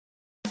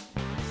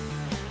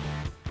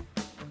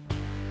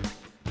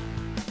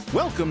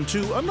Welcome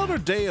to Another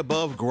Day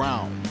Above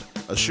Ground,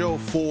 a show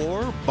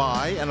for,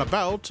 by, and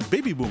about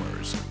baby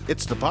boomers.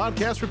 It's the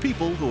podcast for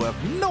people who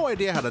have no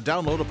idea how to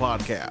download a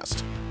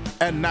podcast.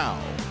 And now,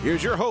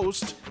 here's your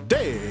host,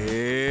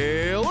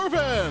 Dale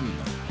Irvin.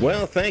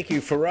 Well, thank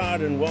you,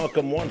 Farad, and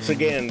welcome once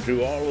again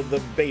to all of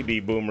the baby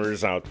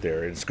boomers out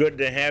there. It's good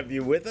to have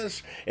you with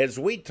us as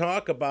we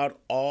talk about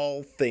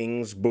all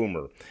things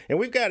boomer. And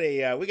we've got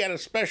a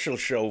special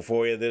show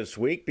for you this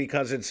week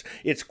because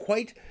it's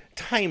quite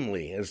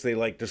timely, as they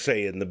like to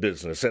say in the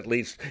business. At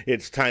least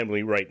it's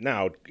timely right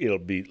now. It'll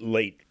be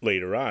late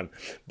later on.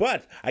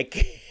 But I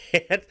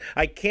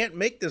can't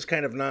make this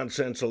kind of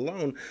nonsense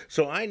alone,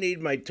 so I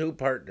need my two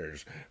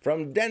partners.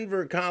 From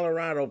Denver,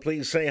 Colorado,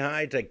 please say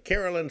hi to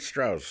Carolyn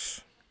Strauss.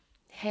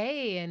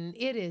 Hey, and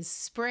it is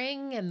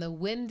spring and the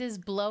wind is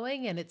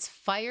blowing and it's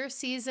fire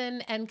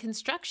season and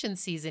construction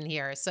season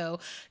here. So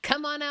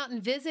come on out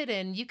and visit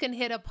and you can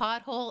hit a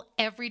pothole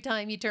every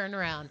time you turn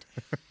around.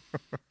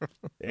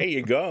 There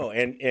you go.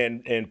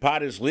 And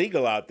pot is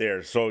legal out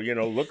there. So,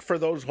 look for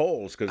those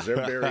holes because they're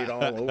buried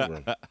all over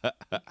them.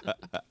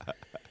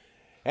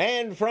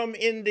 And from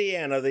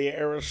Indiana, the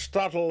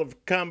Aristotle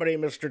of comedy,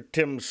 Mr.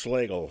 Tim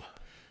Slagle.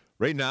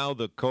 Right now,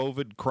 the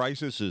COVID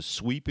crisis is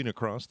sweeping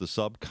across the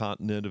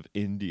subcontinent of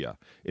India.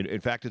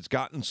 In fact, it's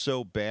gotten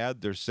so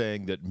bad, they're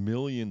saying that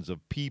millions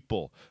of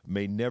people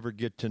may never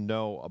get to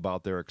know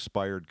about their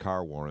expired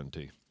car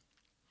warranty.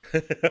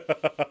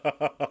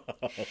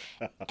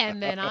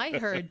 And then I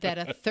heard that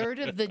a third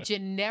of the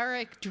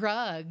generic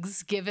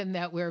drugs, given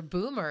that we're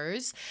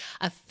boomers,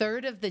 a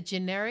third of the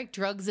generic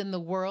drugs in the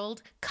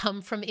world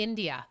come from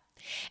India.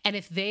 And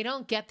if they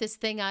don't get this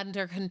thing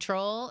under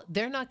control,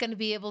 they're not going to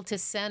be able to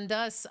send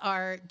us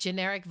our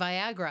generic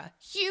Viagra.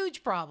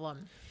 Huge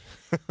problem.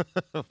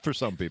 For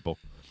some people.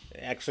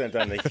 Accent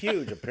on the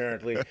huge,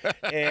 apparently.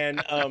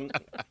 And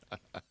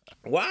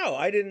wow,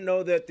 I didn't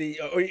know that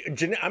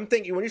I'm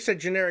thinking, when you said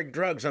generic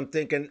drugs, I'm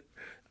thinking,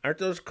 aren't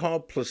those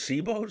called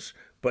placebos?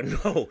 But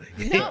no.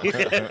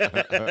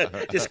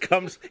 Just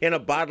comes in a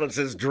bottle that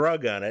says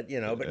drug on it,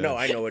 but no,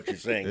 I know what you're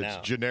saying now.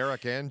 It's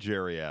generic and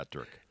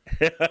geriatric.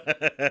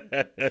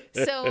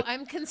 So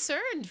I'm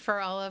concerned for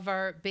all of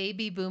our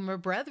baby boomer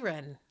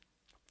brethren.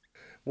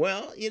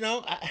 Well,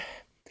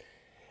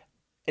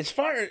 as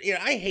far as,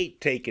 I hate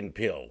taking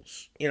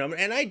pills,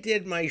 and I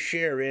did my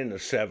share in the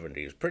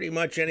 70s. Pretty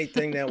much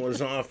anything that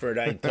was offered,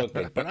 I took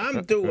it. But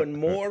I'm doing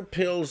more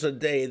pills a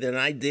day than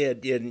I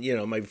did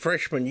in, my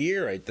freshman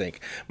year, I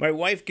think. My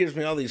wife gives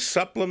me all these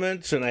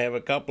supplements, and I have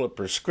a couple of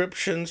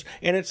prescriptions,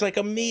 and it's like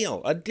a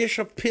meal, a dish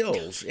of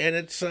pills. And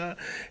it's,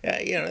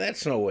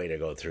 that's no way to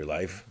go through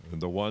life.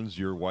 The ones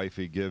your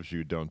wifey gives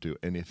you don't do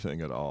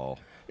anything at all.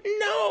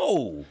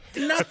 No,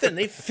 nothing.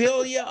 They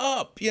fill you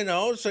up,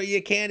 so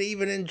you can't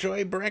even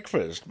enjoy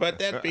breakfast. But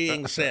that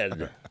being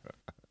said,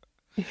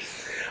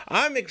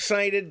 I'm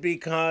excited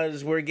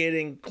because we're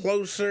getting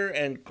closer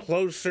and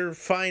closer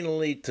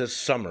finally to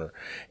summer.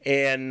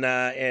 And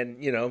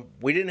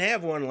we didn't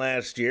have one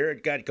last year.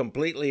 It got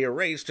completely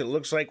erased. It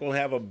looks like we'll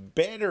have a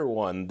better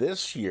one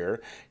this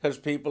year because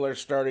people are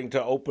starting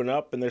to open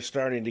up and they're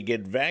starting to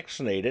get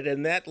vaccinated.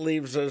 And that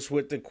leaves us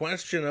with the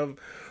question of,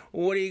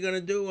 what are you going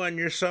to do on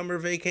your summer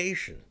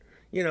vacation?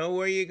 Where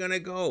are you going to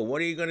go?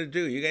 What are you going to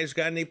do? You guys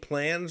got any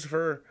plans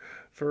for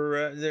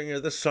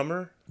the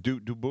summer? Do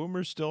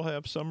boomers still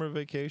have summer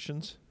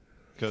vacations?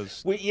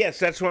 Yes,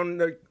 that's when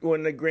the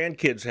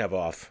grandkids have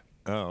off.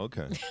 Oh,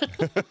 okay.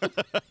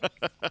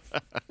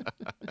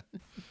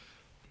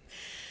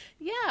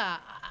 Yeah,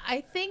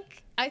 I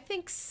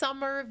think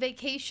summer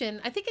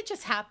vacation, I think it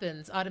just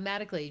happens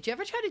automatically. Do you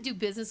ever try to do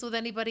business with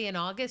anybody in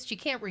August? You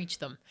can't reach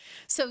them.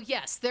 So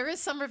yes, there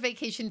is summer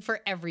vacation for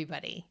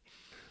everybody.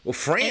 Well,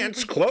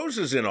 France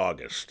closes in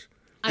August.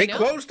 They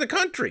closed the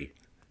country.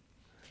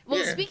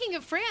 Well, yeah. Speaking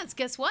of France,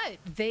 guess what?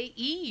 The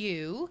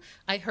EU,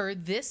 I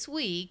heard this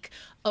week,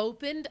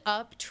 opened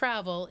up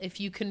travel if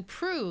you can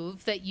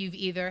prove that you've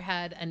either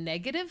had a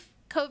negative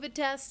COVID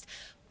test,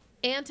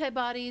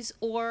 antibodies,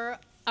 or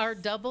are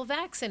double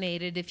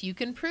vaccinated. If you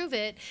can prove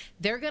it,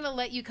 they're going to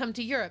let you come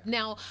to Europe.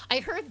 Now, I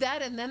heard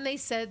that, and then they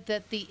said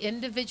that the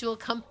individual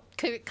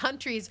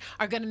countries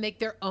are going to make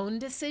their own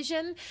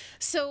decision.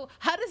 So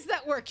how does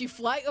that work? You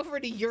fly over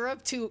to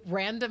Europe, to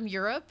random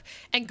Europe,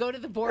 and go to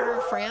the border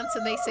of France,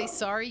 and they say,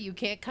 sorry, you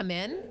can't come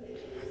in?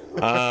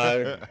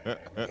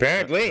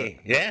 Apparently,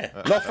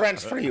 yeah. No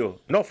France for you.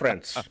 No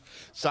France.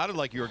 Sounded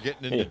like you were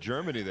getting into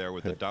Germany there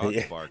with the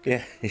dogs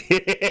barking.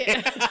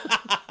 Yeah.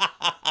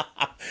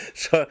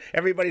 So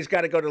everybody's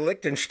got to go to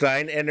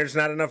Liechtenstein, and there's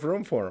not enough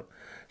room for them.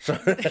 So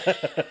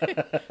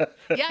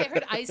yeah, I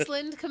heard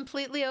Iceland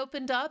completely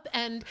opened up,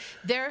 and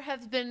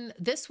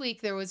this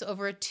week there was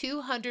over a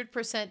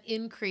 200%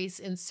 increase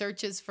in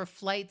searches for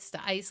flights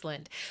to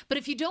Iceland. But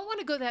if you don't want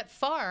to go that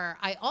far,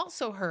 I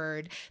also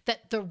heard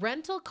that the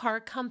rental car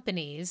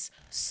companies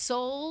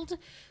sold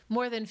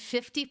more than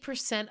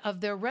 50%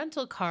 of their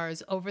rental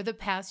cars over the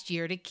past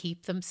year to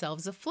keep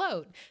themselves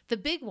afloat, the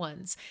big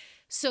ones.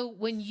 So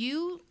when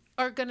you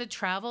are going to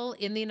travel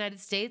in the United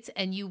States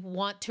and you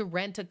want to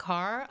rent a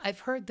car,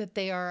 I've heard that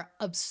they are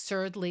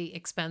absurdly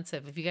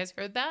expensive. Have you guys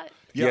heard that?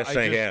 Yeah, Yes,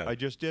 I have. I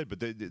just did,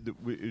 but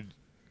it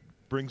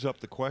brings up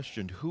the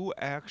question: who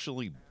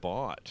actually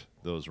bought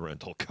those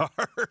rental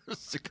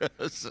cars?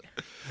 Because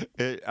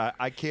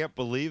I can't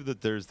believe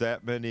that there's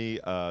that many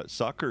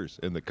suckers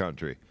in the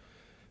country.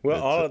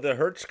 Well, all of the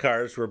Hertz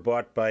cars were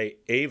bought by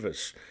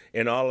Avis,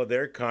 and all of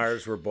their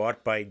cars were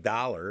bought by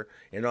Dollar,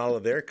 and all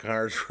of their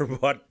cars were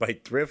bought by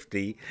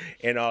Thrifty,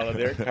 and all of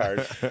their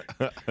cars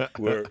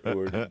were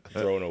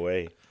thrown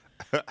away.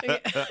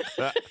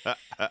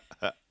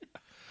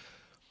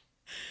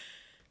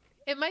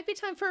 It might be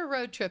time for a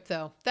road trip,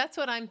 though. That's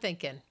what I'm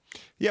thinking.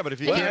 Yeah, but if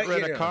you Well, can't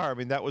rent you a know. car, I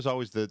mean, that was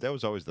always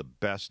the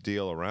best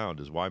deal around.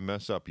 Is why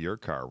mess up your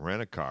car?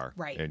 Rent a car,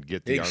 Right. and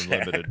get the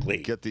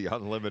Exactly.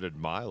 unlimited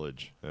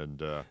mileage.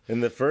 And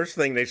And the first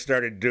thing they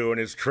started doing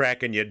is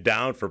tracking you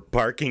down for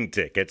parking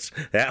tickets.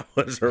 That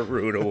was a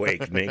rude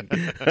awakening.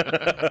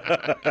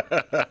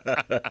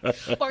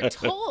 Or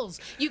tolls.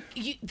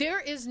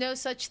 There is no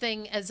such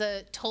thing as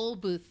a toll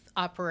booth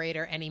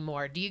operator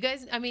anymore. Do you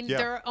guys? I mean, Yeah.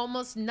 there are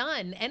almost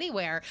none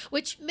anywhere,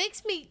 which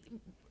makes me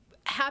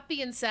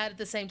happy and sad at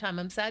the same time.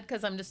 I'm sad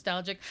because I'm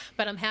nostalgic,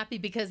 but I'm happy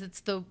because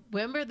it's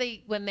remember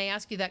when they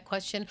ask you that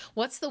question,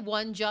 what's the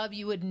one job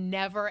you would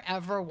never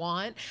ever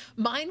want?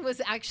 Mine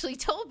was actually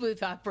toll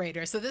booth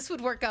operator, so this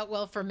would work out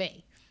well for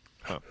me.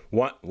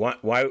 Why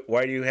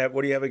do you have?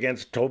 What do you have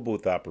against toll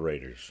booth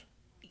operators?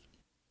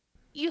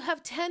 You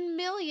have 10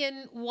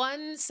 million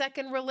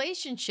 1-second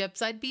relationships.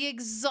 I'd be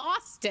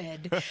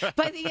exhausted.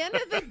 By the end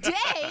of the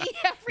day,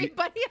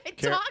 everybody I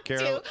talk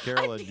to.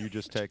 Carolyn, you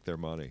just take their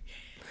money.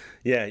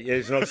 Yeah,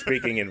 there's no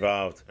speaking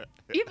involved.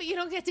 Yeah, but you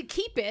don't get to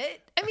keep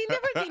it. I mean, there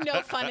would be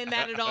no fun in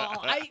that at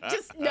all. I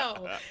just,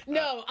 no.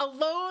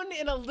 Alone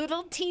in a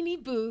little teeny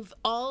booth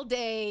all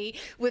day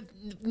with,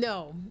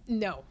 no.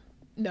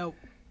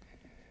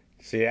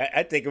 See,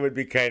 I think it would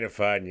be kind of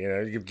fun, you know,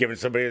 you're giving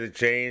somebody the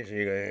change, and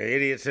you go,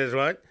 idiot says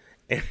what?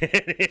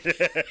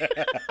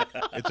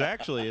 It's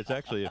actually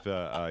if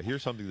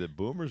here's something that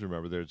boomers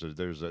remember.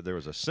 There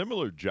was a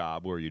similar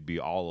job where you'd be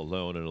all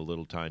alone in a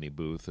little tiny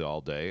booth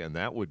all day, and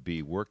that would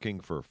be working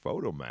for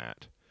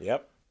Photomat.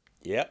 Yep.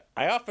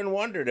 I often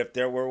wondered if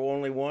there were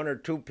only one or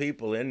two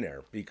people in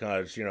there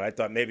because, you know, I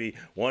thought maybe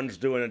one's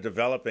doing the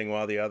developing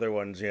while the other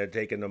one's, you know,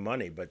 taking the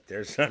money, but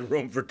there's not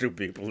room for two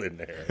people in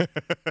there.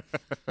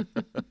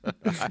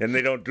 And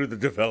they don't do the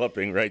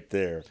developing right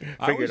there.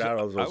 Figured out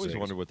all those I always things.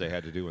 wondered what they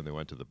had to do when they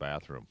went to the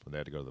bathroom, when they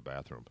had to go to the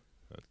bathroom.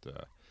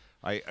 But,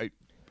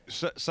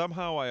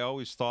 somehow I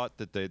always thought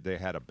that they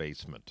had a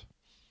basement.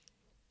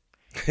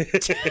 Like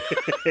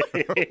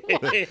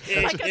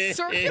a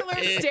circular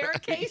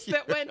staircase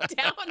that went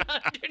down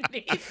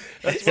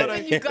underneath. So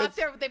when you got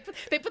there,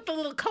 they put the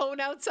little cone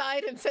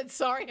outside and said,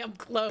 "Sorry, I'm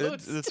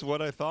closed." That's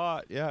what I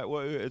thought. Yeah,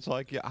 well, it's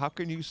like, how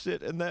can you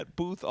sit in that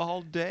booth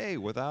all day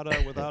without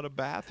a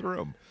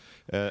bathroom?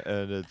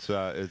 And it's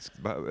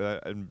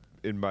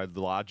in my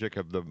logic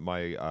of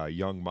my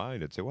young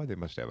mind, I'd say, well, they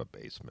must have a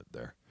basement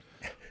there.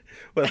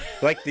 Well,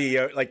 like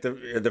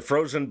the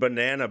frozen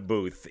banana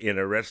booth in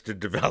Arrested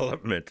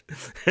Development.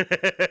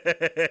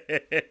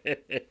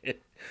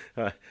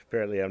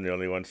 Apparently, I'm the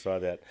only one who saw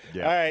that.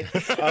 Yeah. All right.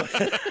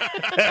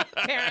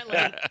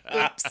 Apparently.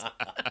 Oops.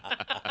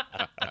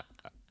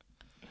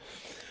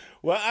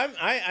 Well,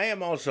 I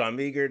am also. I'm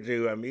eager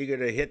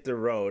to hit the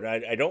road.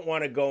 I don't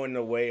want to go in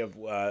the way of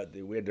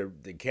we had the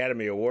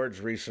Academy Awards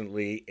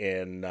recently,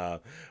 and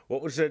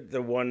what was it?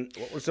 What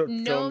was the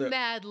film?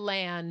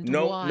 Nomadland.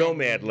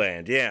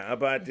 Nomadland. Yeah,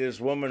 about this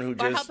woman who Or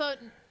just. how about?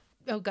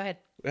 Oh, go ahead.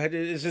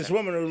 Is this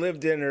woman who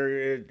lived in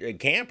her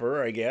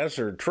camper, I guess,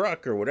 or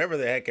truck, or whatever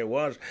the heck it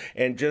was,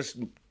 and just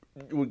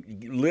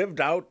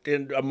lived out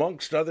in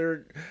amongst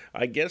other,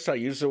 I guess I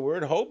use the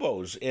word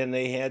hobos, and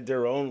they had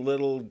their own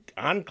little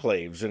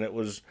enclaves, and it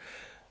was,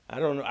 I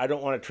don't know, I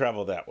don't want to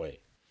travel that way.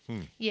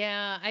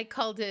 Yeah, I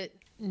called it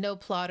No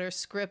Plotter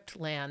Script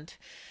Land.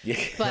 Yeah.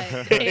 But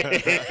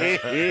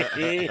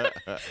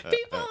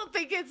people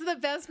think it's the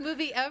best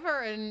movie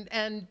ever,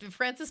 and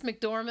Frances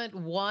McDormand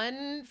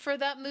won for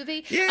that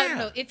movie. Yeah. I don't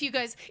know if you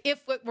guys,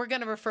 if we're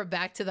going to refer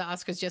back to the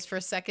Oscars just for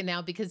a second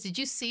now, because did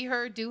you see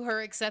her do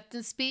her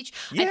acceptance speech?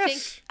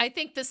 Yes. I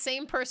think the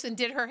same person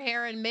did her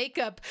hair and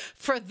makeup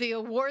for the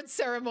award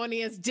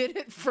ceremony as did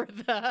it for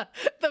the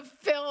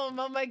film.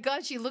 Oh my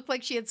God, she looked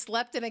like she had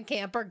slept in a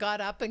camper,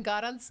 got up and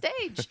got on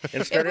stage.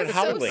 And started it was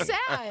howling. so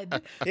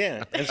sad.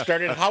 Yeah, and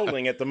started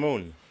howling at the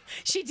moon.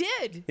 She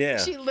did. Yeah.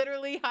 She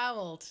literally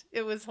howled.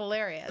 It was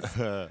hilarious.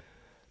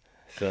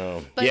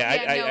 So, But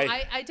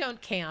yeah, I don't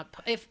camp.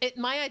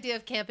 My idea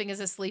of camping is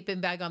a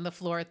sleeping bag on the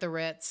floor at the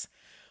Ritz.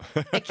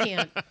 I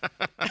can't.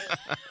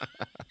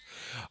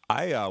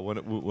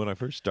 When I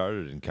first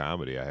started in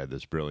comedy, I had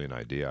this brilliant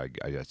idea.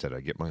 I said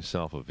I'd get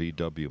myself a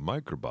VW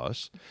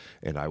microbus,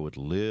 and I would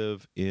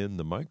live in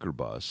the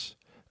microbus,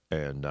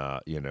 and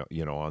on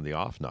the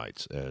off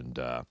nights. And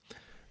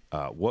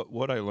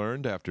what I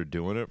learned after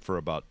doing it for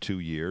about 2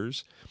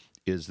 years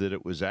is that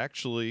it was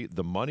actually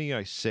the money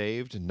I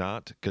saved,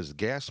 not because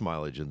gas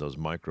mileage in those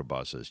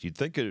microbuses, you'd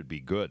think it would be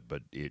good,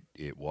 but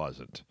it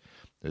wasn't.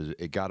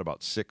 It got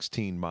about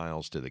 16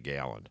 miles to the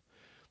gallon.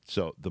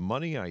 So the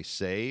money I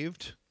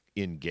saved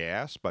in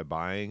gas by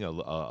buying a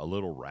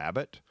little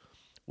Rabbit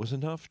was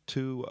enough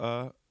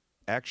to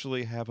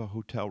actually have a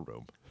hotel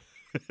room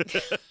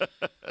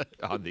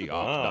on the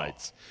off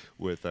nights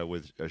with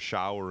a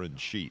shower and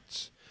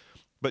sheets.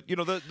 But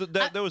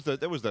that was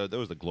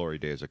the glory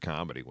days of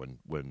comedy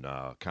when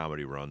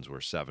comedy runs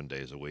were 7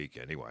 days a week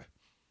anyway.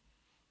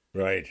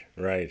 Right.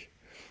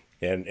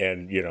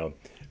 And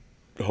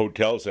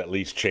hotels at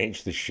least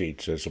change the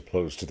sheets as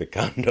opposed to the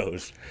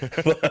condos.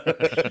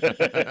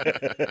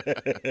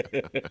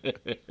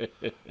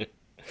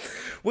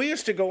 We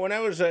used to go, when I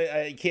was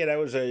a kid, I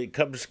was a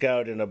Cub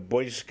Scout and a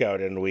Boy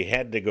Scout, and we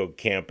had to go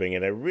camping,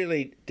 and I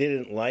really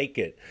didn't like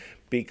it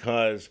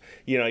because,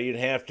 you'd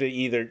have to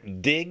either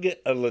dig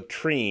a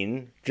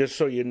latrine just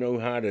so you know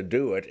how to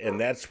do it, and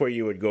that's where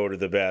you would go to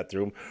the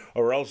bathroom,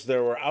 or else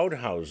there were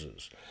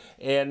outhouses.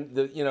 And,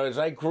 as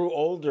I grew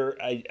older,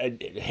 I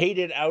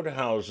hated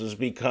outhouses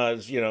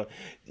because,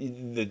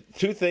 the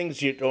two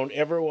things you don't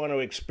ever want to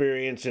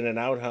experience in an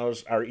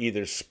outhouse are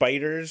either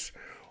spiders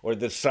or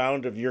the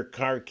sound of your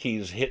car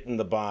keys hitting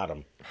the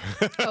bottom.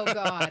 Oh,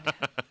 God.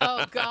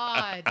 Oh,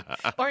 God.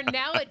 Or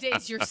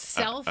nowadays, your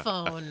cell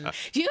phone.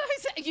 You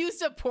guys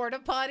used a porta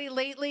potty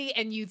lately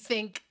and you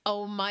think,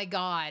 oh, my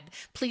God,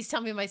 please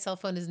tell me my cell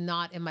phone is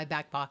not in my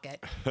back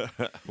pocket.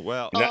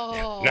 Well,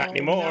 not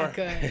anymore. Not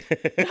good.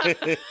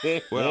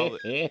 Well,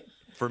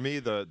 for me,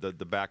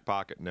 the back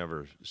pocket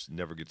never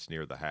gets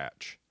near the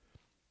hatch.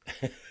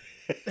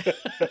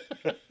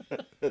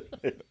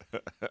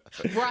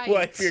 Right.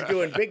 Well, if you're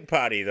doing big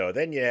potty, though,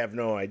 then you have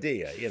no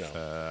idea,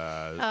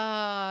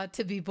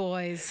 To be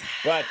boys.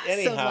 But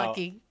anyhow, so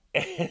lucky.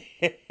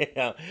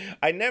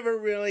 I never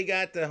really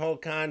got the whole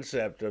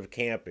concept of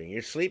camping.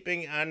 You're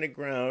sleeping on the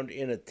ground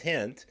in a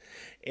tent,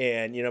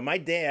 and, my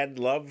dad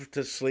loved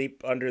to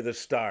sleep under the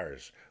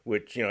stars,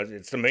 which,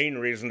 it's the main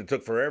reason it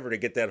took forever to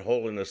get that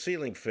hole in the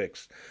ceiling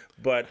fixed.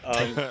 But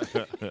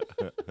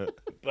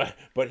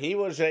but he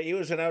was an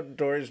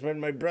outdoorsman.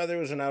 My brother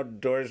was an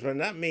outdoorsman,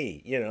 not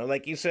me.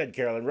 Like you said,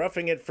 Carolyn,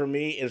 roughing it for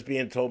me is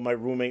being told my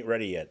room ain't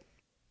ready yet.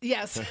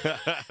 Yes. Yeah.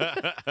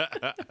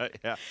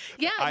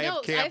 I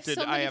have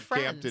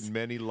camped in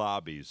many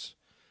lobbies.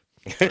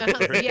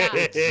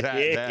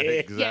 That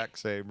exact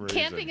same reason.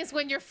 Camping is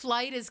when your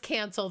flight is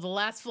canceled, the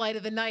last flight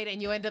of the night,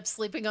 and you end up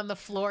sleeping on the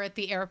floor at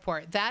the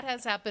airport. That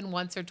has happened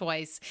once or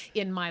twice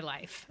in my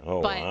life.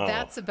 Oh, but wow.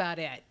 That's about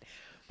it.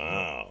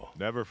 Wow.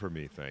 Never for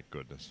me, thank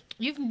goodness.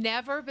 You've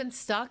never been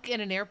stuck in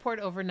an airport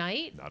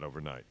overnight? Not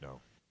overnight, no.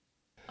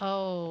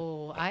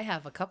 Oh, I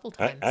have a couple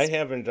times. I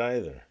haven't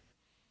either.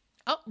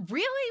 Oh,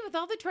 really? With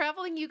all the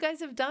traveling you guys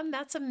have done?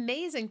 That's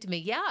amazing to me.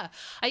 Yeah.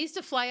 I used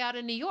to fly out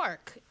of New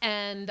York,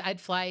 and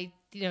I'd fly,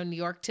 New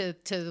York to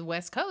the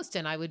West Coast,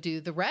 and I would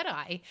do the red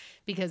eye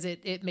because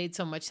it made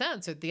so much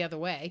sense, or the other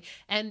way.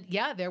 And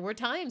yeah, there were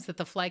times that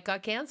the flight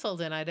got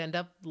canceled, and I'd end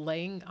up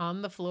laying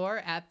on the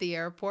floor at the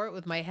airport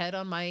with my head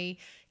on my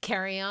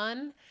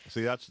carry-on.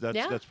 See,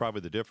 that's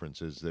probably the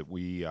difference is that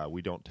we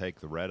don't take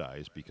the red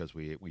eyes because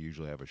we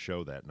usually have a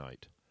show that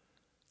night.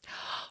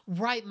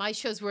 Right, my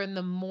shows were in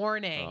the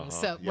morning,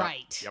 so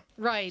right, So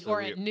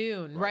or at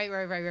noon, right.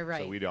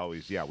 So we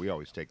always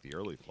take the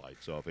early flight.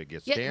 So if it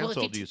gets Yeah, well, if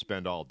canceled, you you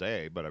spend all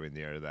day. But I mean,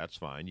 that's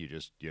fine. You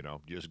just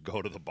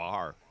go to the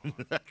bar. Yeah,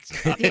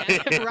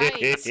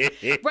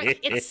 right.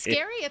 It's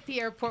scary at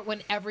the airport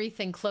when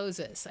everything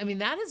closes. I mean,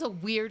 that is a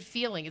weird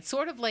feeling. It's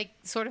sort of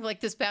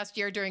like this past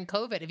year during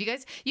COVID. Have you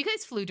guys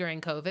flew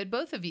during COVID,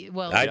 both of you?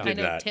 Well, I know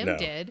not, Tim no,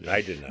 did.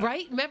 I did not.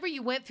 Right? Remember,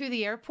 you went through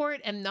the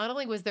airport, and not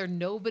only was there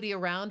nobody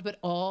around, but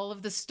all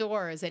of the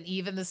stores and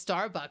even the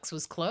Starbucks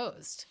was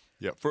closed.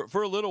 Yeah,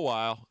 for a little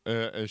while,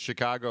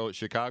 Chicago,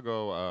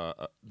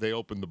 they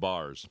opened the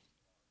bars.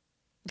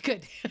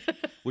 Good.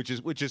 which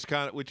is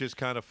kind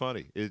of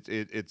funny.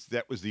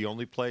 That was the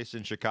only place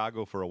in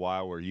Chicago for a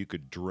while where you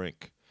could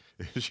drink.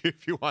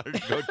 If you wanted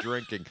to go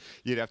drinking,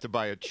 you'd have to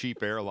buy a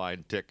cheap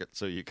airline ticket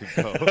so you could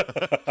go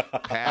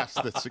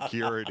past the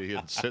security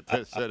and sit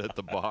at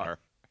the bar.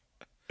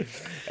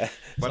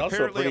 But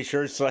also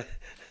a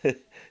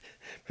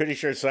pretty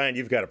sure sign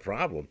you've got a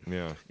problem.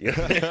 Yeah.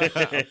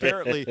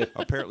 apparently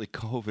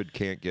COVID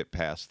can't get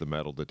past the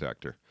metal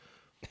detector.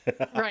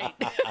 Right.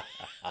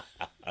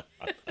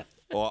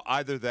 Well,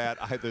 either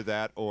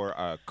that, or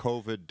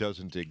COVID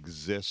doesn't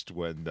exist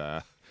when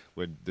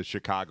the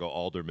Chicago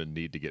aldermen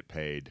need to get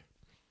paid.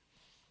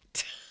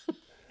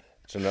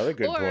 It's another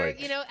good point. Or,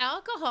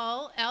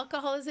 alcohol.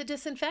 Alcohol is a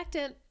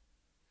disinfectant.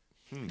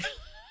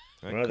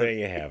 Well, there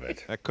you have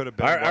it. That could have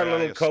been our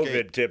little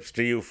COVID tips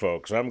to you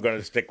folks. I'm going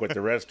to stick with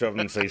the rest of them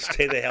and say,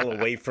 stay the hell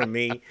away from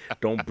me.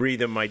 Don't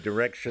breathe in my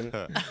direction.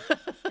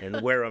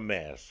 And wear a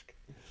mask.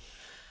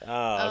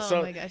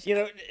 My gosh.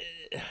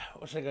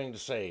 what was I going to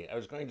say? I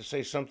was going to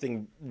say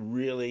something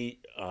really.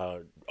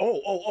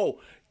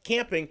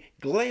 Camping,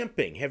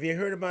 glamping. Have you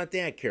heard about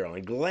that,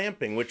 Carolyn?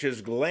 Glamping, which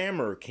is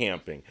glamour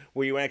camping,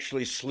 where you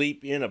actually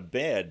sleep in a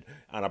bed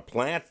on a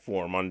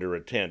platform under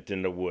a tent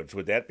in the woods.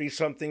 Would that be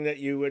something that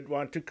you would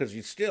want to? Because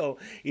you still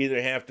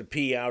either have to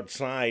pee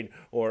outside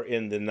or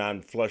in the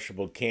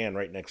non-flushable can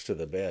right next to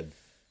the bed.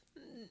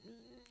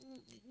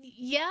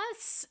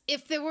 Yes,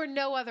 if there were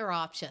no other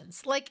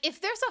options. Like if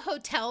there's a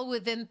hotel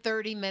within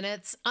 30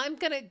 minutes, I'm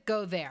going to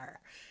go there.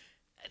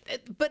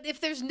 But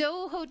if there's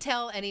no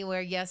hotel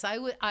anywhere, yes, I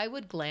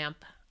would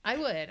glamp. I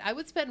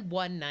would spend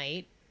one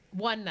night.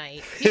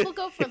 People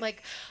go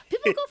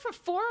for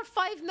 4 or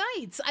 5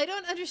 nights. I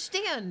don't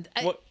understand.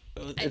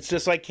 It's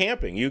just like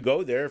camping. You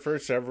go there for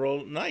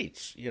several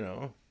nights,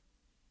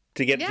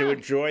 to get to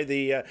enjoy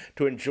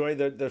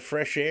the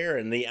fresh air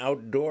and the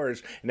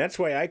outdoors. And that's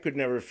why I could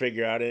never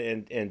figure out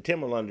it, and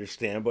Tim will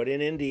understand, but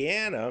in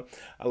Indiana,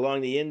 along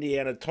the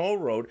Indiana Toll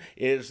Road,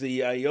 is the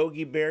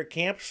Yogi Bear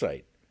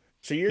campsite.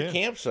 So your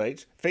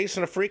campsite's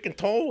facing a freaking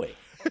tollway.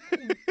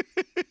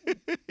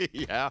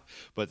 Yeah,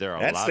 but there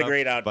are That's the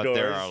great outdoors. But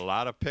there are a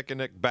lot of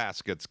picnic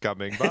baskets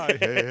coming by.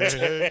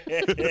 Hey.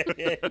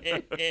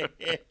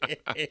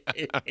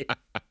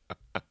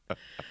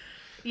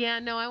 Yeah,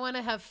 no, I want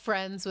to have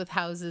friends with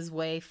houses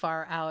way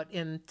far out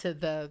into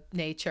the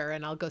nature,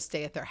 and I'll go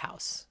stay at their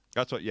house.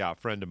 That's what. Yeah, a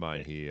friend of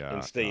mine. He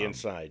and stay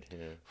inside. Yeah.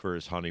 For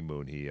his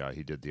honeymoon. He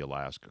did the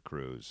Alaska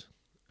cruise,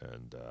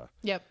 and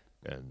yep,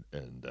 and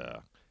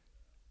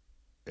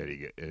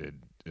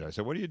I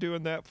said, "What are you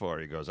doing that for?"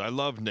 He goes, "I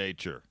love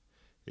nature."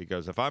 He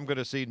goes, "If I'm going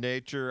to see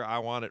nature, I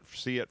want to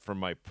see it from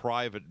my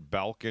private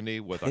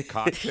balcony with a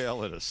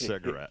cocktail and a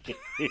cigarette."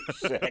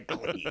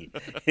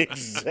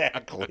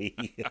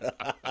 Exactly.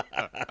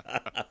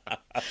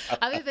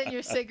 Other than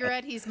your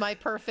cigarette, he's my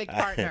perfect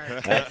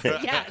partner.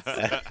 Yes.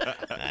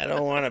 I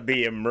don't want to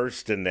be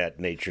immersed in that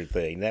nature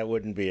thing. That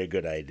wouldn't be a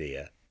good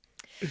idea.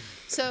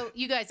 So,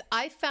 you guys,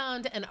 I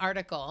found an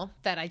article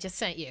that I just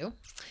sent you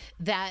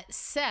that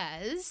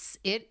says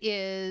it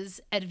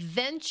is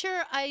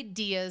adventure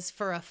ideas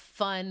for a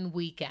fun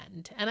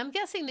weekend. And I'm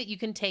guessing that you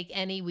can take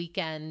any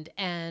weekend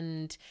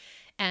and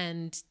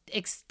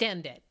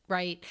extend it,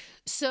 right?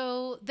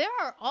 So there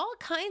are all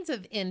kinds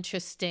of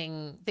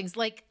interesting things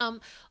like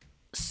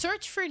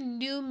search for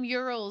new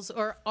murals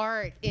or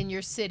art in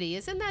your city.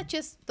 Isn't that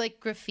just like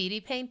graffiti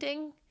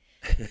painting?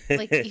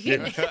 Like you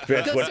can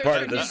That's what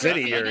part of the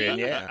city you're in,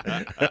 yeah.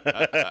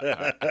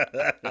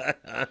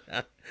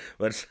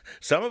 But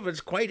some of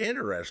it's quite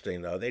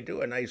interesting, though. They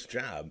do a nice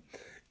job.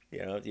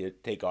 You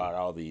take out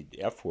all the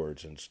F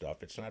words and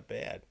stuff. It's not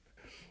bad.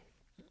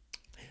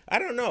 I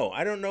don't know.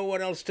 I don't know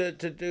what else to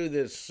do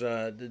this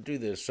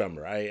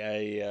summer.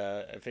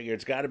 I figure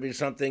it's got to be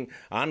something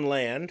on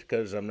land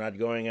because I'm not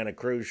going on a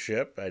cruise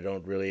ship. I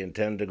don't really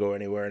intend to go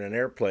anywhere in an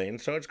airplane,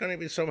 so it's going to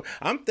be some.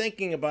 I'm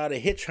thinking about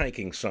a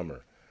hitchhiking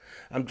summer.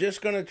 I'm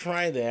just going to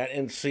try that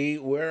and see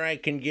where I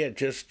can get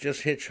just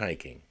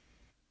hitchhiking.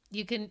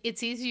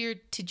 It's easier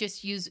to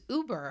just use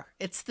Uber.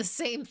 It's the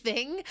same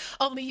thing,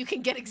 only you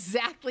can get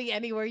exactly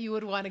anywhere you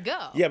would want to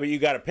go. Yeah, but you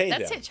got to pay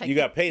them. Hitchhiking. You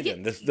got to pay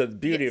them. The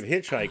beauty of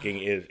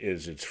hitchhiking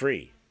is it's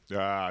free.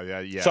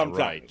 Yeah.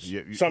 Sometimes,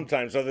 right.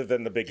 Sometimes, other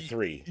than the big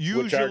three.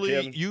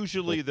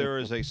 Usually there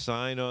is a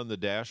sign on the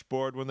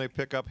dashboard when they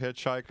pick up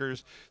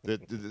hitchhikers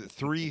that the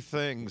 3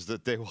 things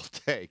that they will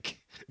take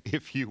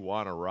if you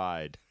want to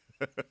ride.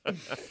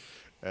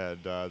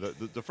 And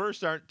the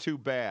first aren't too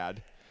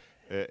bad.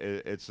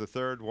 It's the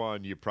third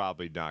one you're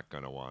probably not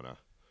going to want to.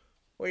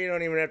 Well, you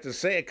don't even have to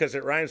say it because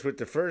it rhymes with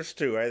the first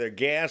 2, either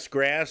gas,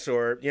 grass,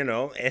 or,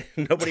 and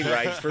nobody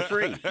rides for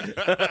free.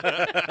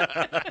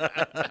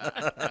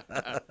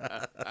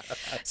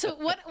 So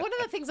one of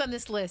the things on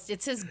this list,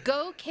 it says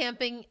go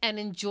camping and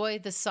enjoy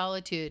the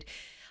solitude.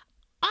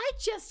 I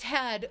just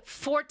had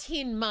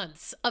 14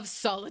 months of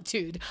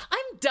solitude.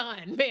 I'm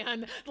done,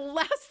 man. The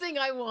last thing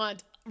I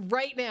want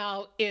right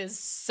now is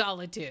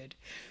solitude.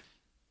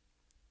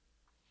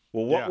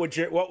 Well,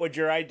 what would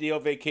your ideal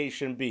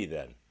vacation be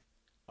then?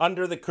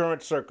 Under the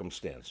current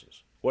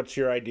circumstances, what's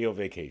your ideal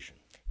vacation?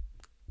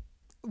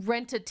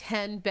 Rent a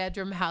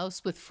 10-bedroom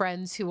house with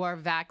friends who are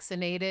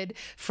vaccinated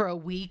for a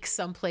week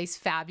someplace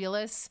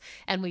fabulous,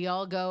 and we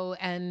all go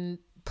and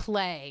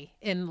play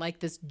in like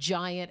this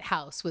giant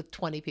house with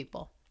 20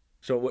 people.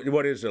 So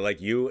what is it, like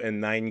you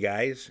and 9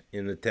 guys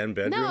in the 10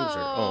 bedrooms?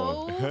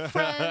 No,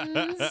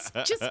 friends,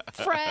 just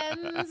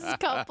friends,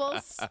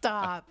 couples.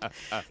 Stop.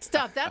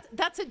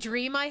 That's a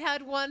dream I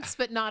had once,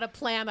 but not a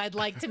plan I'd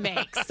like to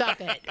make. Stop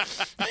it.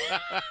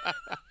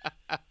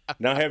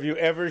 Now, have you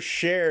ever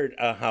shared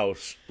a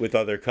house with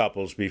other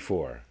couples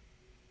before?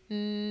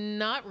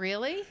 Not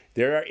really.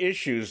 There are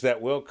issues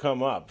that will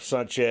come up,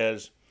 such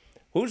as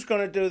who's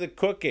going to do the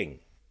cooking?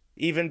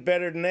 Even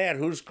better than that,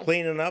 who's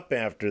cleaning up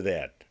after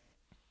that?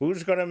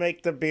 Who's going to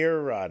make the beer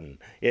run?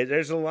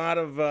 There's a lot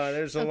of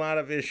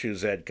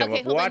issues that come up.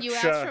 Okay, hold on. You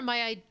asked for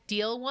my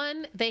ideal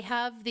one. They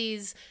have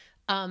these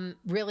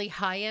really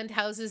high-end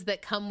houses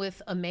that come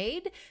with a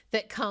maid,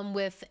 that come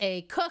with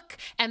a cook,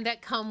 and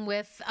that come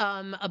with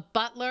a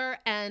butler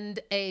and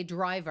a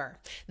driver.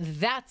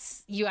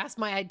 That's, you asked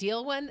my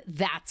ideal one,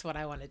 that's what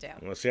I want to do.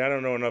 Well, see, I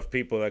don't know enough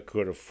people that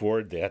could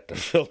afford that to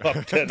fill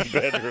up 10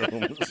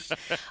 bedrooms.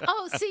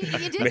 Oh, see,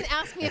 you didn't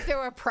ask me if there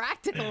were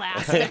practical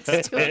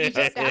aspects to it. You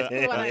just asked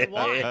me what I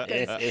want.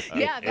 'Cause,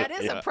 yeah, that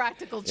is a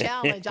practical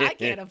challenge. I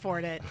can't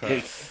afford it.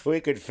 We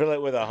could fill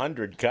it with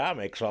 100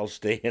 comics all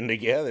staying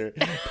together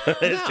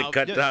just to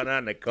cut down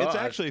on the cost. It's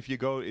actually, if you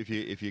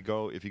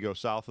go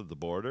south of the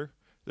border,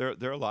 there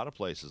are a lot of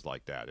places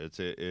like that.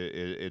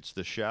 It's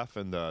the chef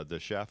and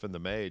the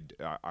maid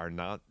are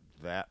not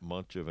that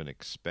much of an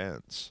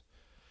expense.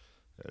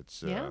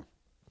 It's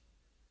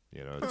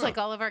It's like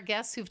all of our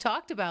guests who've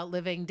talked about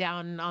living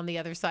down on the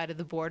other side of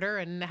the border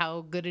and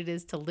how good it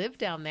is to live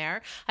down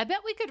there. I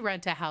bet we could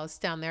rent a house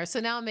down there. So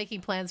now I'm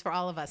making plans for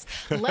all of us.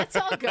 Let's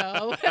all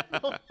go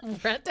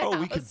and rent a house. Oh,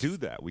 we could do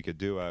that. We could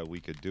do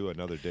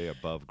another day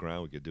above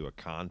ground. We could do a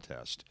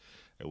contest.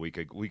 And we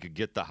could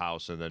get the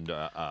house and then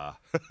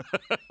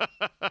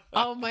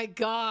Oh my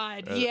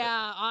God.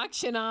 Yeah,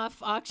 auction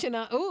off.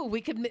 Oh, we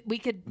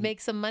could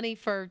make some money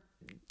for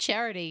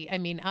charity, I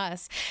mean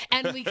us,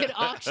 and we could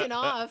auction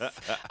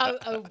off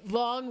a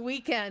long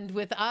weekend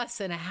with us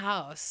in a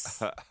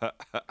house.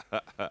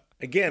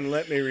 Again,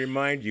 let me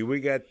remind you, we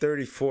got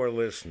 34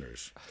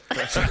 listeners.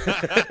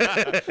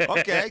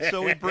 Okay,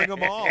 so we bring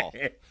them all.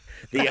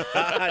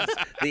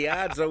 The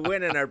odds of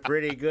winning are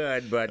pretty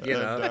good, but you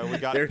know,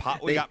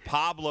 we got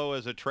Pablo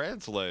as a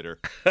translator.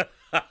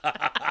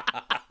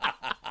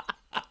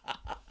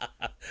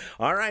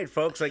 All right,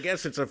 folks, I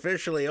guess it's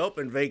officially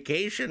open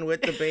vacation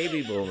with the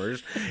baby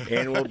boomers,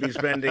 and we'll be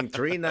spending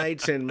 3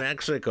 nights in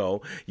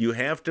Mexico. You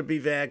have to be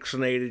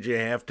vaccinated. You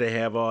have to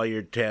have all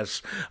your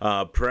tests,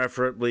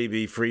 preferably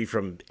be free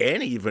from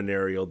any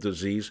venereal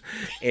disease,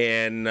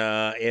 and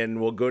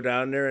we'll go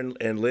down there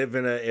and live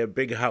in a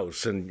big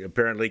house, and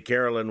apparently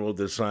Carolyn will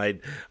decide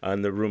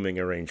on the rooming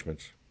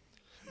arrangements.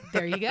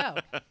 There you go.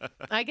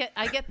 I get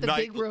the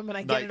big room, and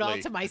I get it all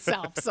to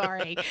myself.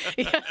 Sorry.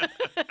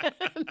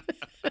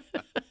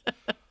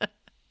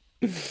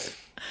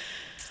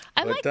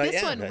 I like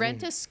this one.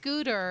 Rent a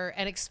scooter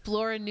and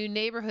explore a new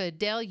neighborhood.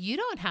 Dale, you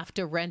don't have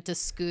to rent a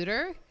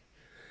scooter.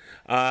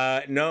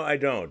 No, I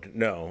don't.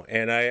 No.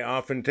 And I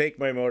often take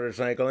my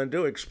motorcycle and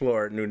do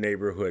explore new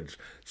neighborhoods.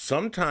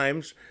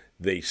 Sometimes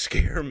they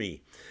scare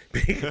me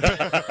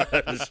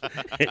because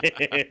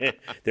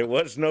there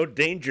was no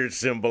danger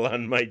symbol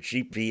on my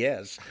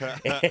GPS.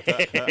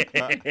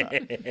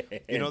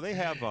 You know, they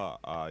have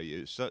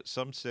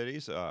some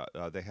cities,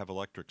 they have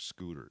electric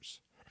scooters.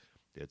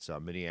 It's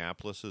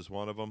Minneapolis is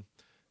one of them,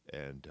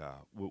 and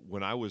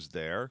when I was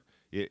there,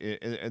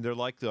 and they're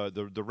like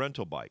the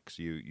rental bikes.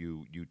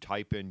 You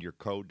type in your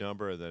code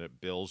number, and then it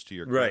bills to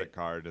your credit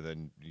card, and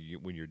then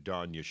when you're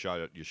done, you shut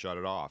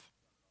it off.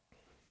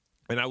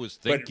 And I was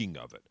thinking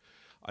of it.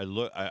 I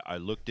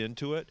looked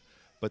into it,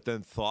 but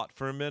then thought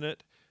for a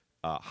minute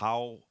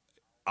how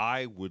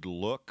I would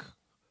look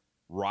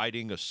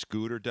riding a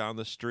scooter down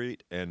the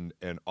street, and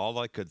all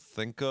I could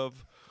think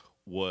of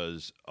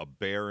was a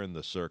bear in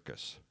the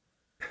circus.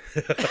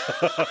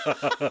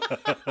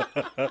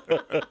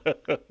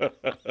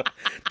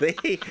 They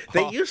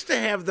used to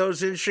have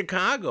those in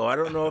Chicago. I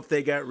don't know if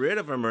they got rid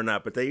of them or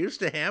not, but they used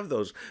to have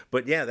those.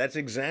 But yeah, that's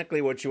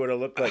exactly what you would have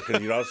looked like,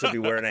 because you'd also be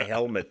wearing a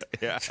helmet.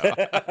 Yeah.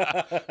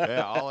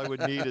 All I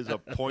would need is a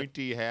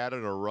pointy hat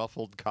and a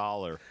ruffled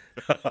collar.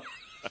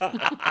 Oh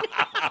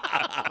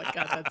my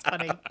God, that's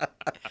funny.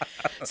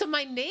 So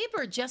my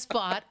neighbor just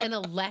bought an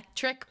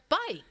electric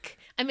bike.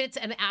 I mean, it's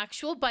an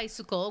actual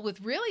bicycle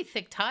with really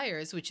thick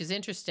tires, which is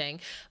interesting,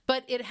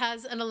 but it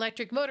has an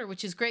electric motor,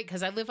 which is great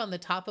because I live on the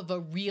top of a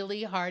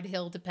really hard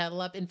hill to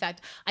pedal up. In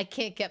fact, I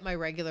can't get my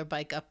regular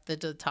bike up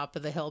the top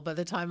of the hill. By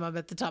the time I'm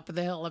at the top of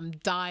the hill, I'm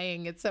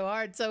dying. It's so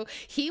hard. So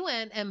he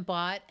went and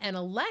bought an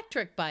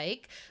electric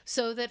bike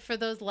so that for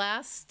those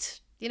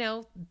last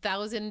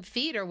 1,000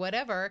 feet or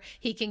whatever,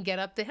 he can get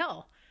up the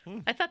hill.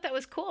 I thought that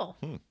was cool.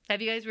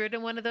 Have you guys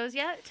ridden one of those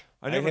yet?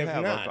 I never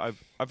have. Not.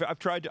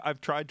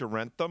 I've tried to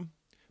rent them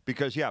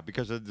because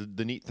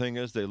the neat thing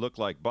is they look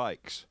like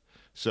bikes.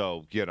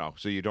 So you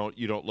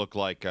don't look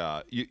like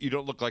you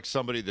don't look like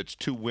somebody that's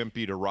too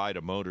wimpy to ride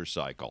a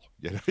motorcycle.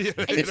 And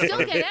you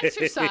still get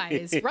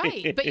exercise,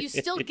 right? But you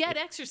still get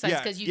exercise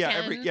because you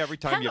can every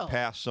time pedal. you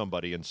pass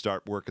somebody and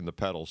start working the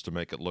pedals to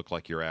make it look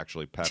like you're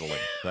actually pedaling.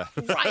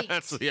 Right.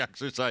 That's the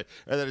exercise.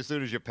 And then as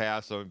soon as you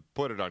pass them,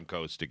 put it on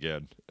coast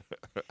again.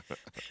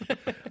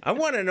 I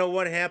want to know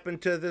what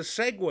happened to the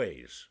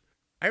Segways.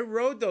 I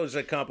rode those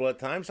a couple of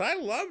times. I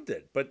loved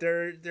it, but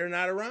they're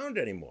not around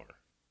anymore.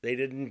 They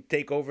didn't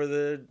take over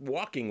the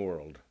walking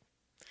world.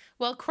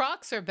 Well,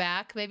 Crocs are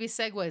back. Maybe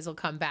Segways will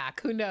come back.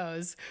 Who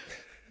knows?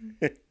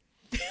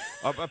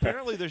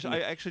 Apparently, I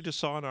actually just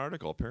saw an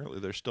article. Apparently,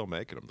 they're still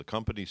making them. The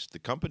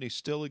company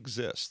still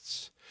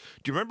exists.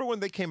 Do you remember when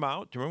they came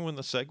out? Do you remember when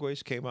the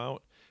Segways came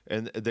out?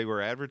 And they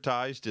were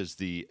advertised as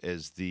the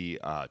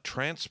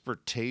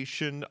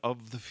transportation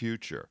of the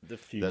future. The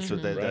future. That's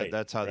what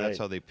that's how right.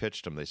 they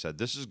pitched them. They said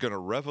this is going to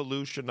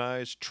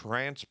revolutionize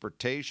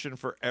transportation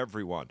for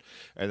everyone.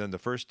 And then the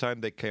first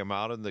time they came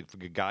out, and the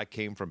guy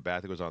came from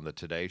back. It was on the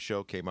Today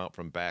Show. Came out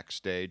from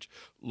backstage,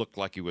 looked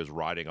like he was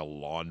riding a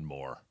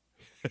lawnmower.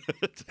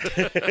 And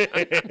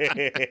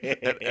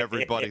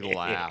everybody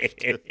laughed.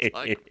 It's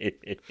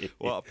like,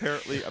 well,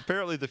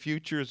 apparently the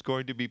future is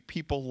going to be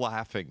people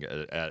laughing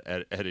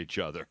at each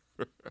other.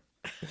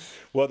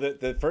 Well,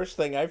 the first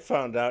thing I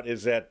found out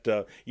is that,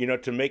 to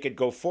make it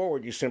go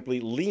forward, you simply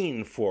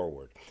lean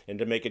forward. And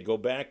to make it go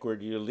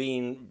backward, you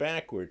lean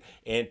backward.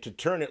 And to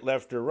turn it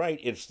left or right,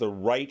 it's the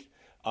right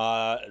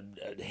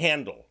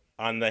handle.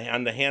 On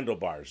the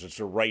handlebars, it's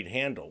a right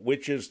handle,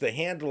 which is the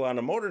handle on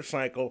a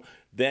motorcycle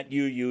that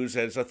you use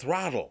as a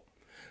throttle.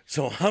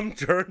 So I'm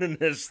turning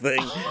this thing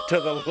to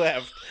the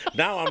left.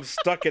 Now I'm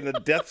stuck in a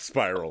death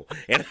spiral,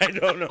 and I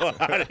don't know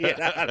how to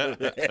get out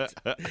of it.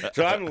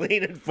 So I'm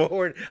leaning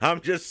forward. I'm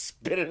just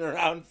spinning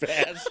around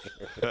faster.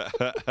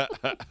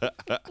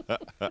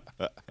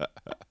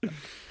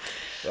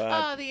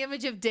 Oh, the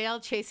image of Dale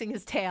chasing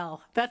his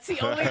tail. That's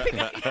the only thing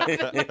I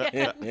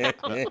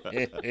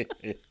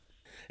have.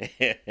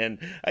 And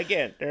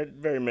again, there are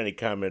very many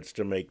comments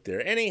to make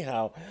there.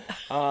 Anyhow,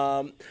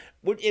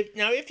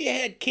 if you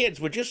had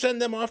kids, would you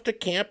send them off to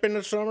camp in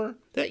the summer?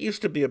 That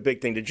used to be a big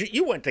thing.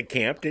 You went to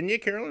camp, didn't you,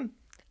 Carolyn?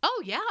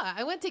 Oh, yeah.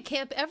 I went to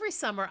camp every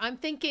summer. I'm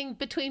thinking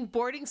between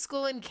boarding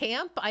school and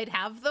camp, I'd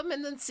have them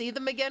and then see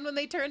them again when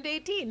they turned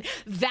 18.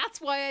 That's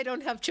why I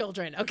don't have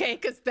children, okay?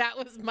 Because that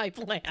was my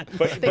plan.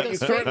 But you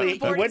certainly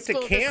went to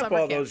camp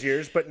all those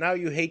years, but now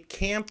you hate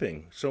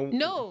camping. So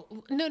No.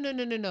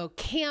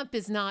 Camp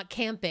is not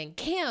camping.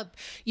 Camp,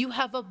 you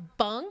have a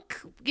bunk,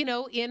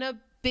 in a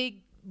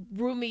big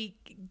roomy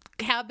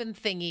cabin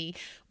thingy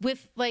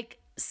with like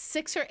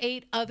 6 or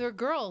 8 other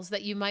girls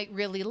that you might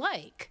really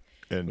like.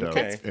 And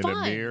That's a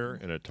fun. mirror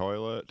and a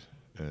toilet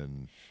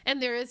and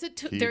there is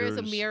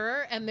a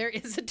mirror and there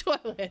is a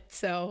toilet.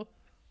 So,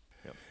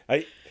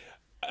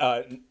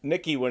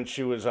 Nikki, when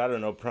she was, I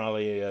don't know,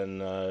 probably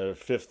in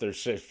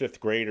fifth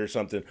grade or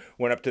something,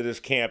 went up to this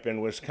camp in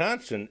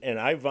Wisconsin, and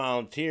I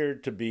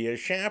volunteered to be a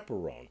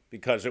chaperone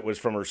because it was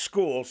from her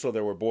school, so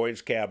there were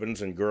boys'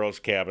 cabins and girls'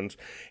 cabins,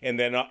 and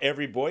then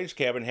every boys'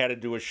 cabin had to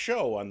do a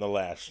show on the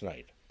last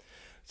night.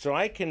 So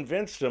I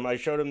convinced him, I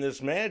showed him this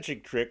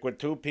magic trick with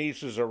 2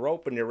 pieces of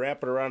rope, and you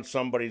wrap it around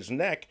somebody's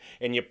neck,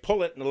 and you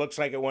pull it, and it looks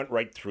like it went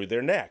right through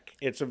their neck.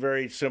 It's a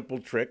very simple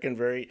trick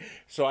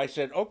so I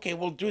said, okay,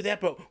 we'll do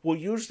that, but we'll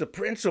use the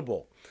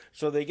principal.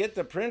 So they get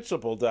the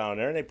principal down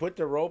there, and they put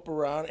the rope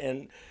around,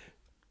 and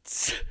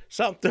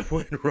something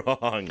went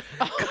wrong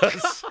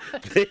because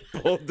they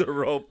pulled the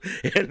rope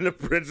and the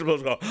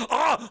principals go,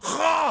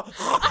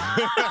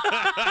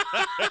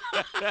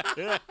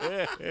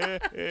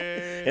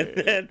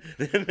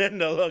 and then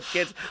the little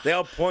kids, they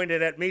all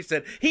pointed at me,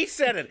 said, he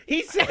said it.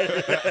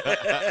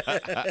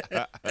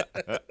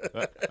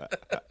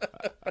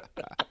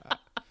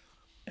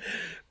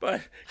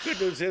 But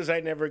good news is I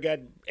never got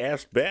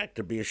asked back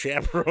to be a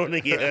chaperone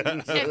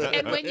again.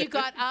 and when you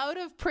got out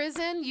of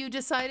prison, you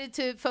decided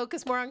to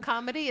focus more on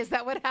comedy? Is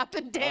that what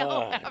happened,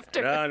 Dale,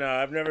 after? No,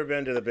 I've never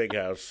been to the big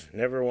house.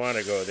 Never want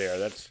to go there.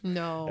 That's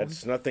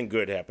nothing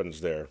good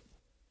happens there.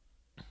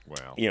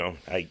 Wow.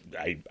 I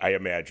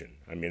imagine.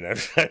 I mean,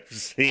 I've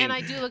seen. And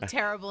I do look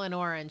terrible in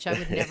orange. I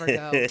would never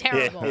go.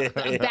 Terrible. A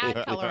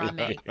bad color on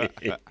me. And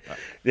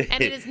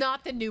it is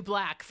not the new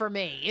black for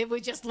me. It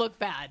would just look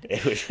bad.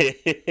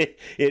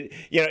 It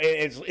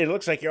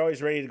looks like you're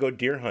always ready to go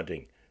deer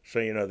hunting. So,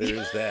 there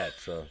is that.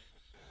 So.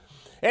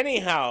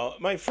 Anyhow,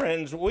 my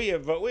friends,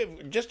 we've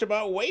just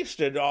about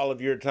wasted all of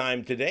your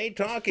time today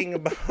talking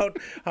about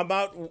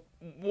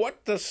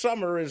what the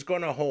summer is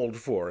going to hold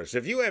for us.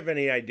 If you have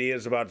any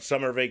ideas about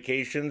summer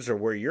vacations or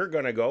where you're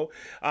going to go,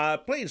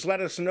 please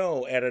let us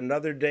know at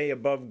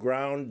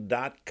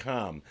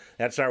anotherdayaboveground.com.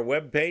 That's our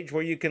webpage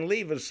where you can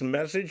leave us a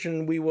message,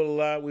 and we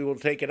will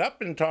take it up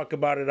and talk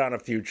about it on a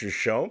future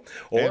show.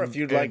 Or if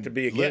you'd like to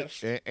be a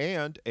guest,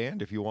 and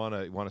if you want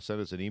to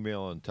send us an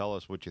email and tell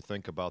us what you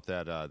think about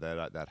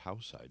that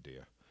house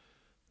idea.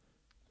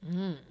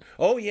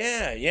 Oh,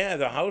 yeah,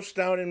 the house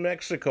down in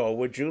Mexico.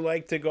 Would you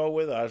like to go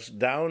with us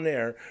down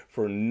there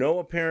for no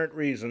apparent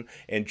reason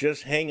and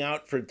just hang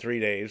out for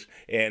 3 days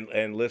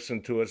and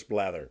listen to us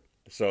blather?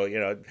 So,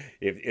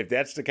 if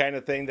that's the kind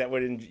of thing that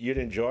you'd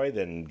enjoy,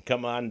 then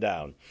come on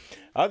down.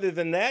 Other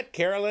than that,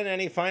 Carolyn,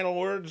 any final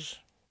words?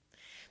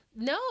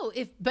 No,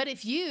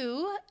 if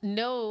you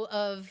know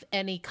of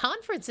any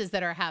conferences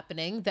that are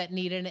happening that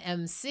need an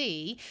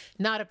MC,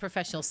 not a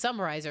professional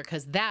summarizer,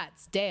 because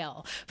that's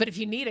Dale. But if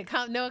you need a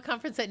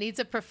conference that needs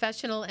a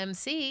professional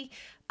MC,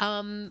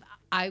 send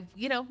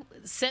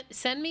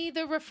me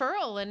the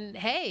referral, and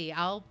hey,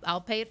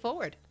 I'll pay it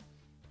forward.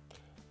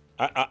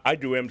 I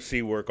do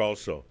MC work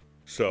also,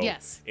 so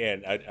yes,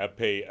 and I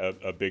pay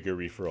a bigger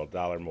referral,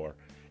 $1 more.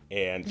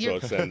 And so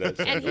send that.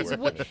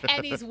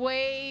 And he's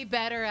way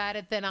better at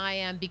it than I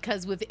am,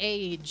 because with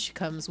age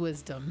comes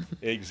wisdom.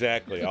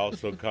 Exactly.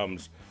 Also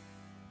comes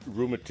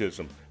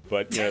rheumatism.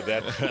 But, you know,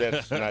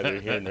 that's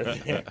neither here nor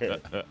there.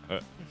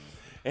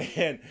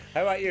 And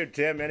how about you,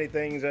 Tim? Any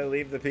things I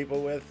leave the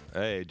people with?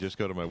 Hey, just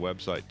go to my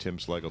website,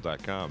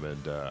 timslegel.com,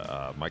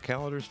 and my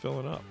calendar's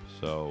filling up.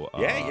 So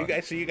yeah,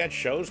 you got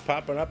shows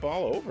popping up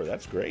all over.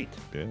 That's great.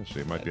 Yeah, so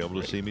you might be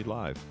able to see me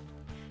live.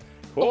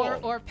 Cool.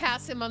 Or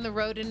pass him on the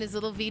road in his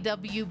little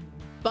VW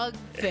bus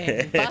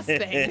thing.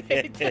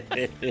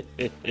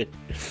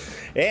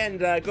 And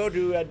go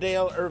to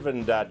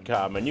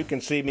DaleIrvin.com, and you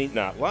can see me,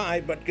 not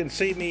live, but can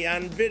see me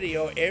on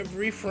video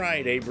every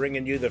Friday,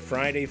 bringing you the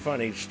Friday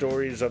Funny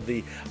stories of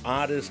the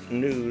oddest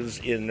stories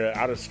in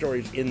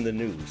the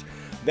news.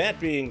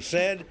 That being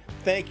said,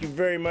 thank you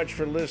very much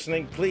for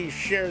listening. Please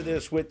share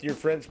this with your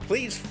friends.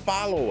 Please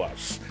follow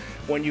us.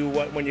 When you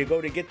go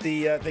to get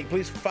the thing,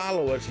 please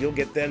follow us. You'll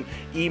get then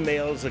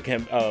emails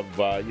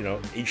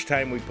of each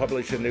time we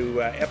publish a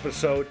new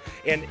episode,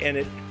 and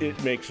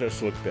it makes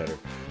us look better.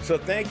 So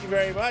thank you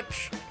very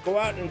much. Go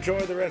out and enjoy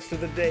the rest of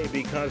the day,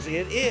 because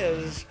it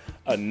is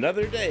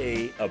another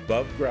day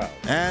above ground.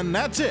 And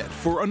that's it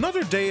for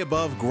another day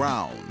above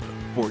ground.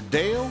 For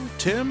Dale,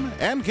 Tim,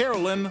 and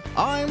Carolyn,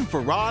 I'm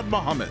Farad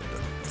Muhammad.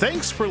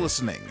 Thanks for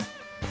listening.